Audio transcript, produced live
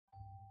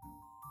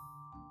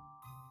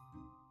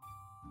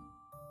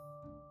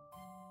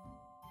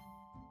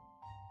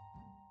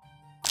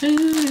Who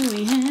do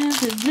we have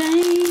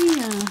today?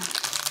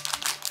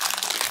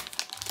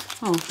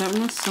 Oh, that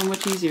one was so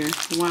much easier.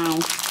 Wow.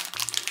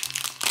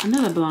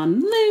 Another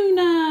blonde.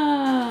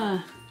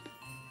 Luna!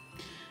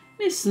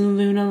 Miss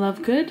Luna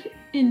Lovegood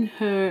in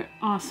her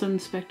awesome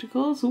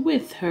spectacles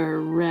with her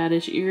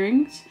radish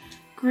earrings.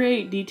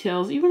 Great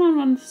details, even on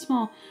one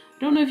small.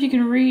 Don't know if you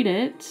can read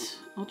it.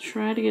 I'll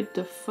try to get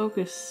to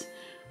focus,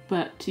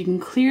 but you can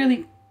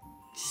clearly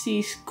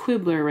see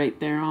Quibbler right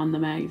there on the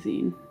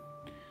magazine.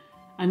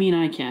 I mean,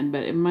 I can,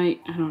 but it might,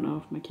 I don't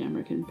know if my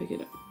camera can pick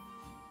it up.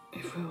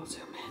 If we'll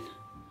zoom in.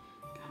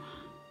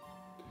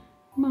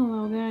 Come on,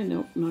 little guy.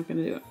 Nope, I'm not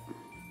gonna do it.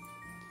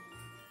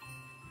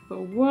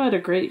 But what a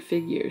great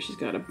figure. She's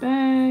got a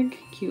bag,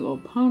 cute little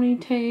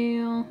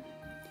ponytail.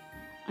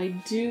 I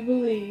do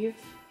believe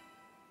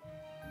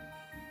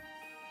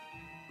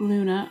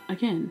Luna,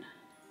 again,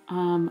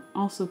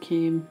 also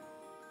came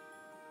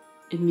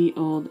in the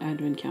old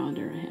advent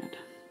calendar I had.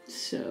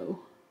 So,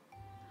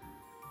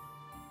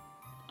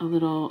 a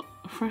little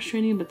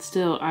frustrating, but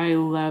still, I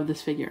love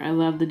this figure. I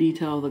love the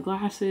detail of the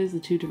glasses, the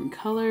two different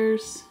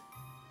colors.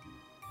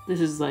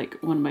 This is like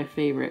one of my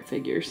favorite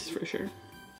figures for sure.